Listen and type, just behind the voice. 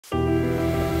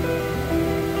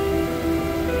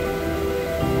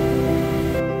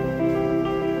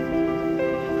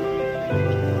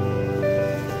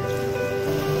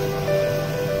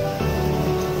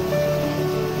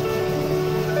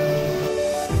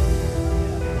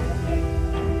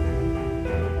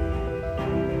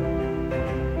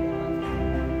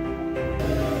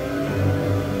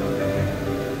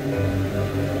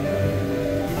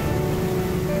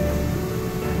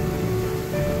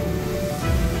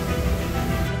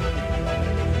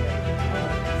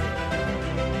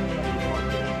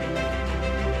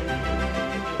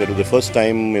That was the first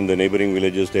time in the neighboring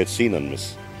villages they had seen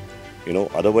UNMISS.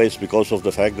 Otherwise, because of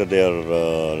the fact that they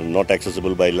are not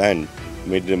accessible by land,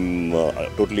 made them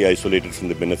totally isolated from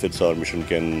the benefits our mission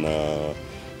can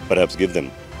perhaps give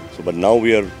them. But now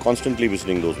we are constantly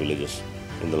visiting those villages.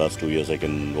 In the last 2 years, I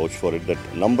can vouch for it that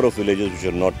a number of villages which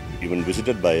are not even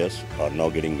visited by us are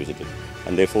now getting visited.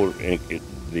 And therefore,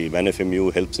 the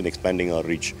ManFMU helps in expanding our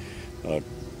reach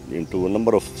into a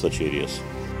number of such areas.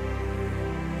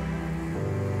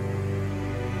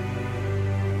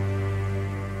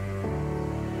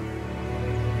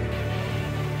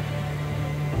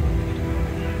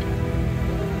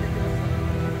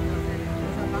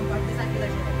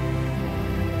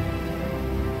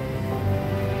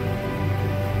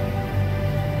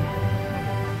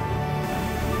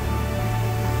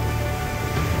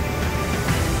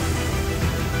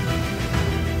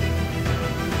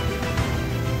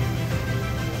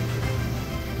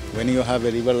 When you have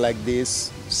a river like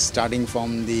this, starting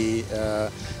from the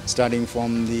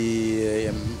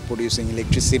producing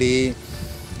electricity,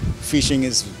 fishing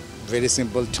is very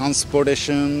simple,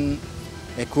 transportation,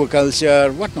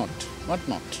 aquaculture, whatnot,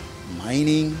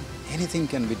 mining, anything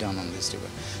can be done on this river.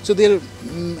 So there,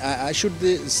 I should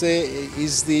say,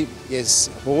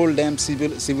 whole damn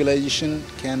civilization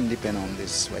can depend on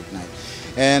this right now.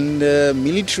 And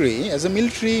as a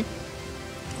military,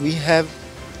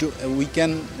 we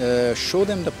can show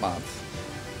them the path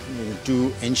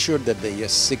to ensure that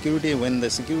security. When the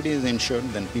security is ensured,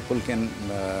 then people can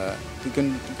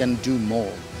do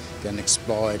more, can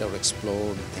exploit or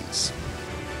explore things.